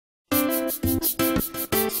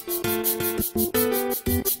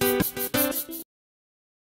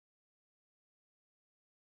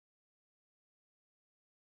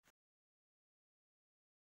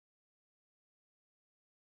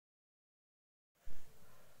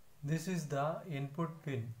This is the input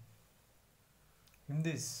pin. In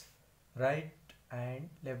this, right and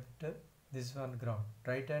left, this one ground,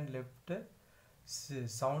 right and left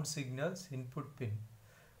sound signals input pin.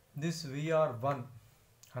 This VR1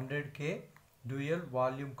 100K dual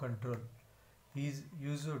volume control is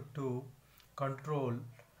used to control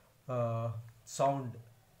sound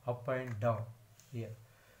up and down. Here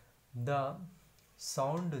the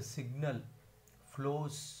sound signal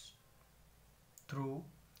flows through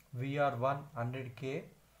VR1 100K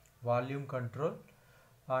volume control,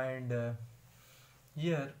 and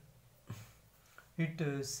here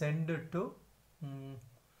it send to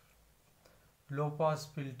low pass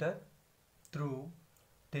filter through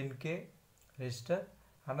 10K resistor.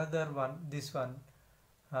 Another one, this one,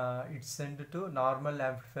 it's sent to normal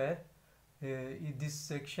amplifier. This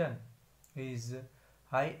section is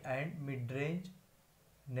high and mid range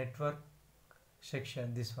network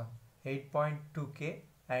section. This one 8.2K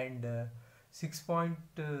and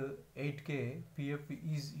 6.8K PF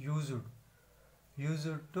is used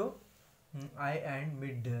to high and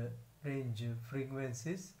mid range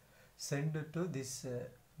frequencies sent to this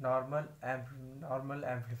normal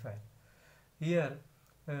amplifier. Here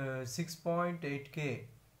 6.8K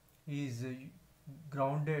is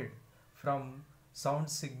grounded from sound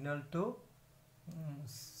signal to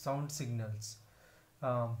sound signals.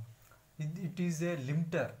 It is a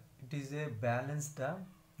limiter. It is a balanced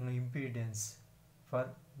impedance. For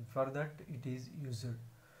that it is used.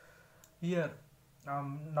 Here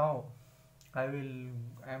now I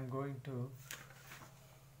am going to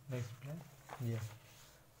explain. Yeah,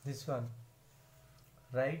 this one,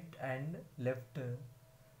 right and left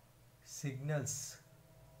signals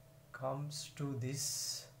comes to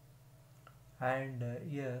this, and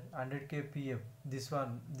here 100K PF. This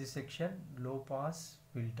one, this section low pass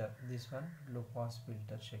filter. This one low pass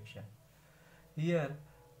filter section. Here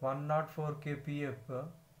 104K PF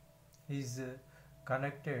is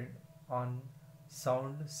connected on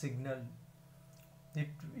sound signal.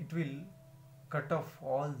 It will cut off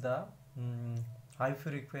all the high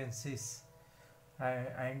frequencies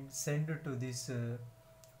and send to this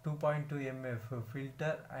 2.2 mF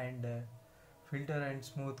filter and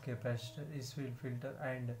smooth capacitor is filter,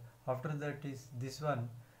 and after that is this one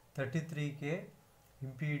 33K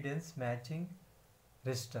impedance matching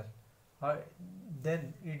resistor.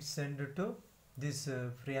 Then it's sent to this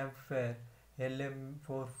preamplifier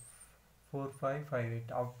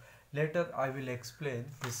LM4558. Later I will explain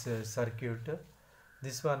this circuit.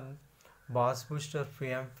 This one bass booster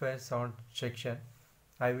preamplifier sound section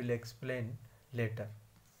I will explain later.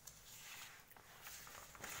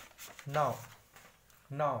 Now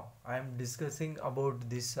I am discussing about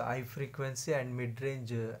this high frequency and mid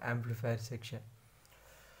range amplifier section.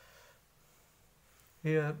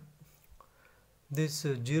 Here this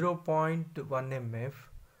 0.1 mF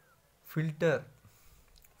filter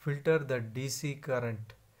the DC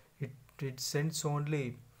current. It sends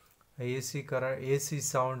only AC current, AC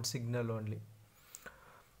sound signal only.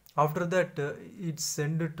 After that it's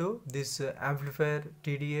sent to this amplifier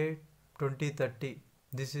TDA 2030.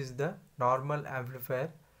 This is the normal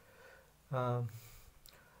amplifier.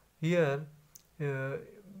 Here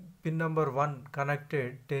pin number 1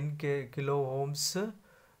 connected 10 kilo ohms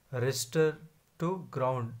resistor to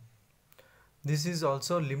ground. This is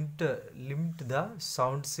also limit the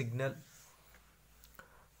sound signal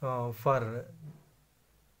for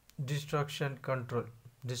distortion control.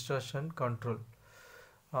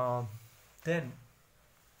 Then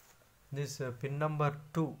this pin number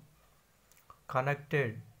 2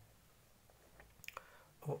 connected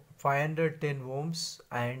 510 ohms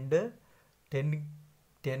and 10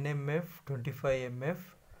 mF 25 mF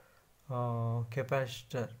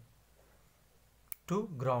capacitor to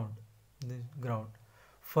ground.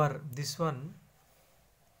 For this one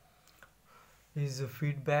is a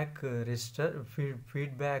feedback resistor,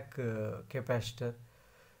 feedback capacitor.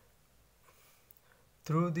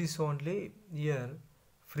 Through this only here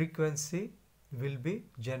frequency will be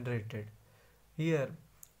generated. Here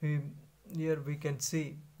we can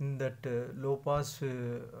see in that low pass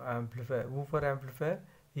amplifier, woofer amplifier.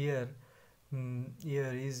 Here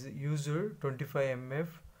is used 25 mF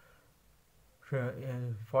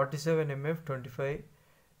 47 mF 25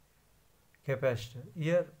 capacitor.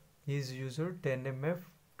 Here is used 10 mF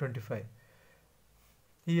 25.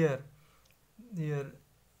 Here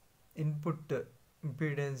input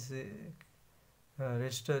impedance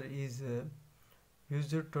resistor is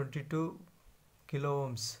used 22 kilo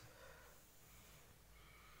ohms.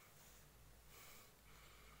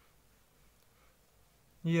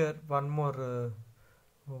 Here one more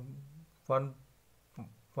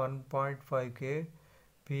 1.5k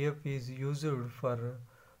PF is used for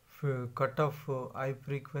cut off high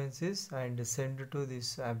frequencies and send to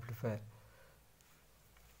this amplifier.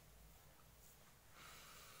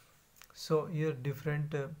 So here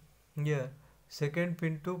different here second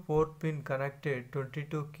pin to fourth pin connected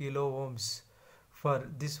 22 kilo ohms. For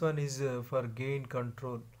this one is for gain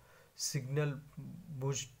control, signal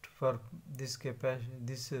boost. For this capacity,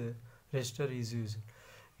 this resistor is used.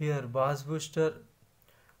 Here bass booster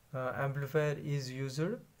amplifier is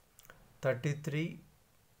used 33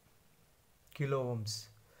 kilo ohms.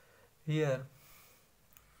 Here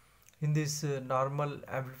in this normal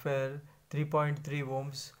amplifier 3.3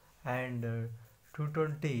 ohms and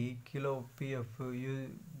 220 kilo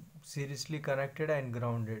PF seriously connected and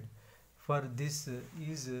grounded. For this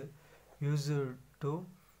is used to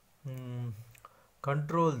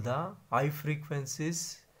control the high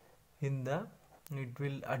frequencies in the, it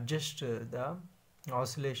will adjust the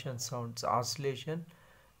oscillation sounds. Oscillation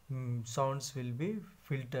sounds will be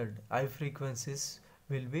filtered, high frequencies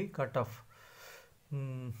will be cut off.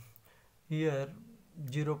 Here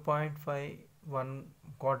 0.51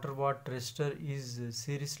 quarter watt resistor is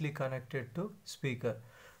seriously connected to speaker,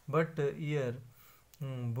 but here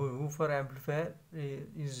woofer amplifier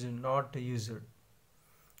is not used.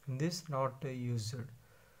 This not used.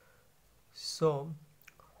 So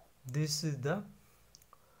this is the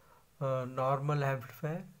normal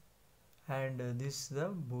amplifier, and this is the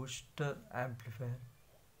booster amplifier,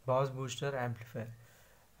 bass booster amplifier.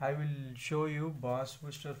 I will show you bass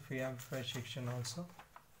booster preamplifier section also.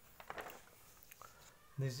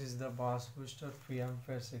 This is the bass booster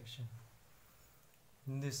preamplifier section.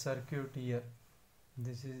 In this circuit here,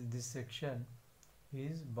 this section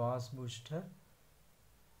is bass booster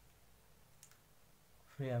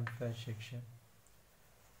preamplifier section.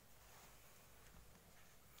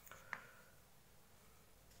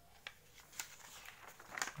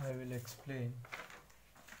 I will explain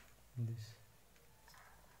this.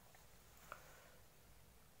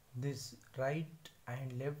 This right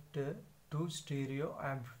and left two stereo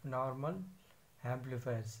normal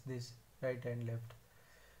amplifiers, this right and left.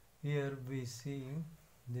 Here we see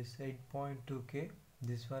this 8.2k,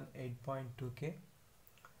 this one 8.2k,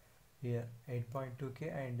 here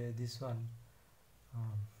 8.2k, and this one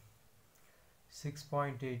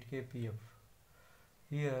 6.8k PF.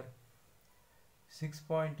 Here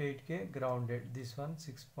 6.8k grounded, this one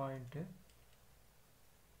 6.8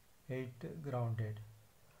 grounded.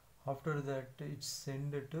 After that it's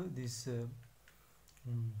sent to this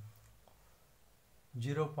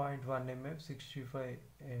 0.1 mm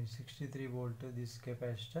 63 volt this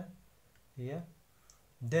capacitor here.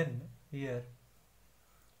 Then here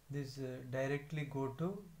this directly go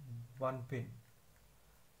to one pin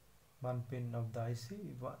of the IC.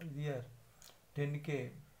 Here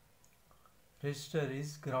 10k resistor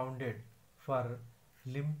is grounded for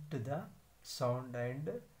limit the sound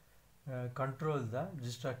and control the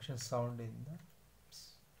distraction sound in the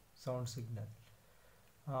sound signal.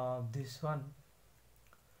 This one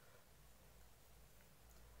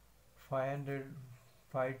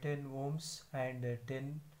 510 ohms and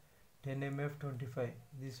 10 mF 25.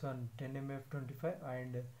 This one 10 mF 25,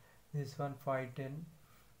 and this one 510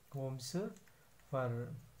 ohms for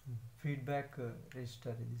feedback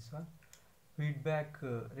resistor. This one feedback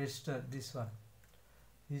resistor, this one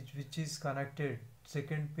which is connected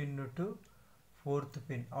second pin to fourth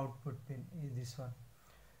pin, output pin is this one.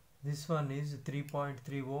 This one is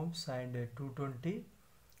 3.3 ohms and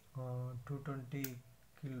 220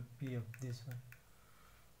 kilo PF. This one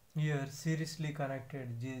here seriously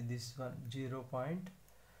connected this one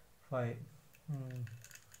 0.5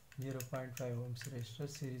 ohms resistor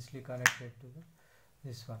seriously connected to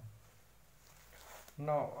this one.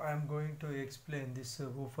 Now I am going to explain this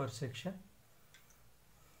woofer section.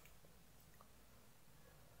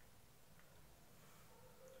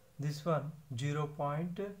 This one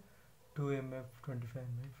 0.2 mF 25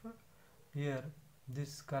 mF. Here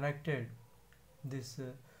this connected this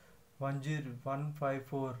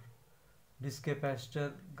 154 this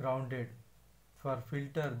capacitor grounded for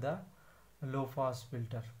filter the low pass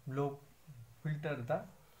filter.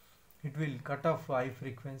 It will cut off high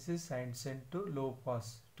frequencies and send to low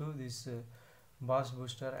pass to this bass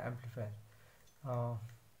booster amplifier.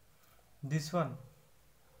 This one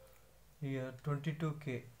here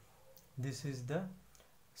 22k, this is the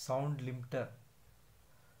sound limiter.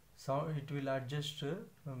 So it will adjust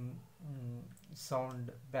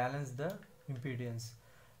sound, balance the impedance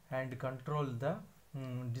and control the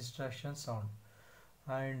distraction sound.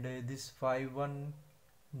 And this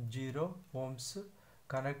 510 ohms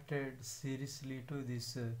connected seriously to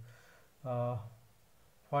this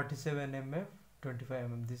 47 mm 25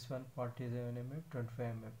 mm, this one 47 mm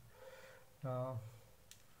 25 mm.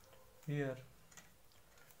 Here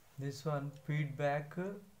this one feedback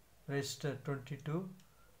resistor 22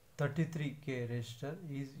 33k resistor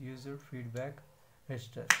is used feedback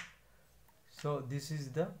resistor. So this is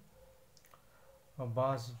the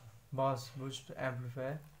bass boost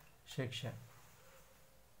amplifier section.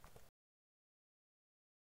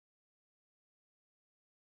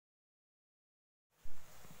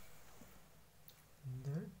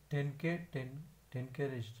 The 10k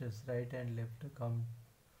registers right and left come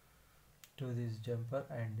to this jumper,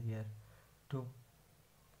 and here two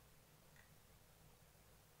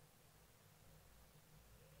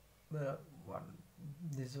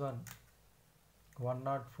this one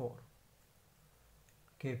 104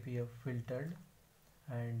 kpf filtered,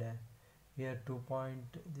 and here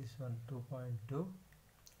 2.2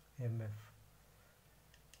 mf.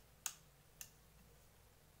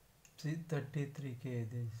 See 33k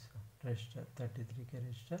this resistor, 33k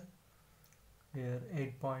resistor. Here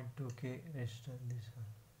 8.2k resistor, this one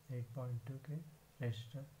 8.2k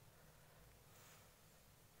resistor.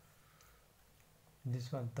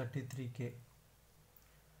 This one 33k,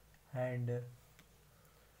 and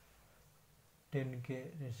 10k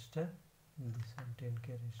resistor, this one 10k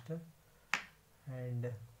resistor, and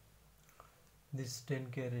this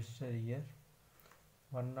 10k resistor here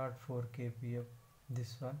 104 kpf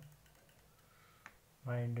this one,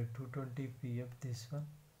 and 220 pf this one,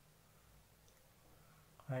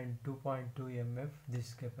 and 2.2 mf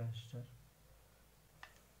this capacitor.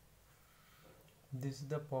 This is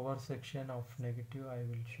the power section of negative. I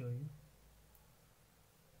will show you.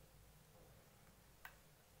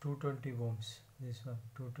 220 ohms, this one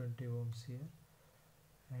 220 ohms here,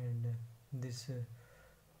 and this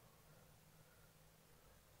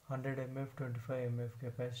 100 mf 25 mf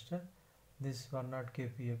capacitor, this 100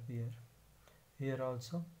 kpf here. Here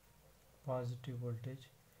also positive voltage,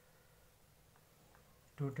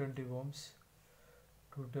 220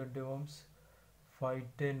 ohms,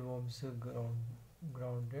 510 ohms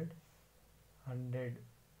grounded, 100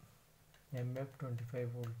 mf 25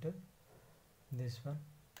 volt, this one,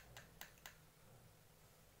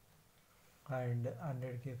 and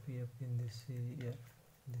 100 kpf in this here,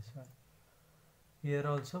 this one. Here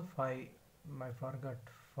also 510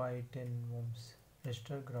 ohms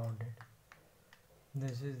resistor grounded.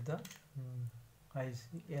 This is the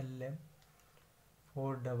IC LM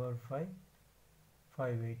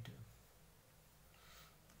 45558.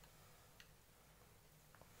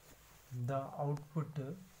 The output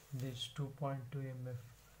this 2.2 mf,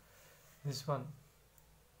 this one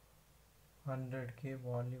 100k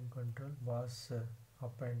volume control bass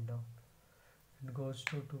up and down. It goes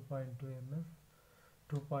to 2.2 mf,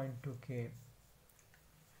 2.2k,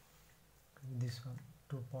 this one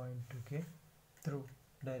 2.2k through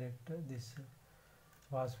director, this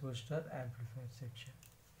bass booster amplifier section.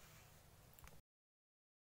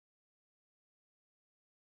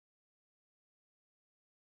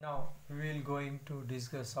 Now we will going to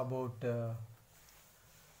discuss about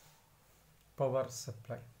power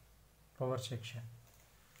supply, power section.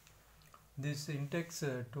 This Intex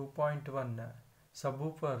 2.1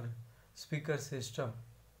 subwoofer speaker system,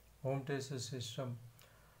 home theater system,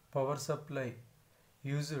 power supply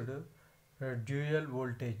used dual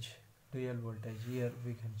voltage. Here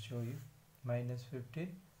we can show you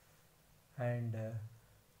 -15 and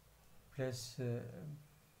plus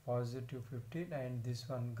positive 15, and this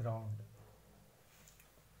one ground.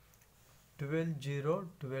 12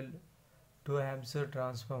 2 amps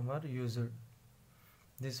transformer used.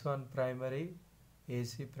 This one primary,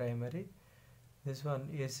 AC primary, this one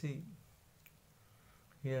AC.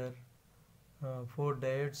 Here 4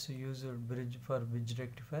 diodes used bridge for bridge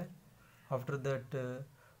rectifier. After that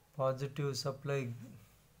positive supply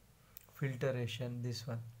filtration, this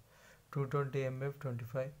one 220 mf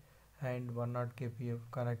 25 and 100 kpf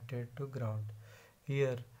connected to ground.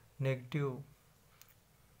 Here negative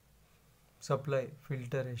supply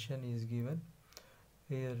filtration is given.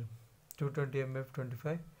 Here 220 mf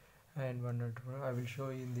 25 and 100. I will show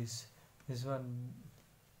you in this one.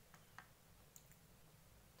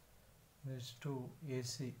 This two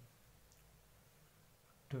AC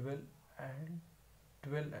 12 and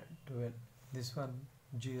 12 and 12. This one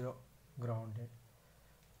 0 grounded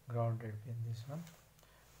pin. This one.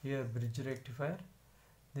 Here bridge rectifier.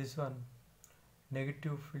 This one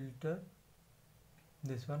negative filter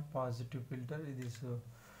This one positive filter. This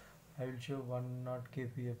I will show 1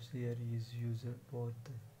 kpfs here is used both.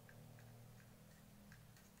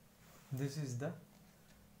 This is the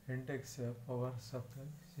Intex power supply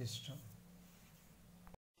system.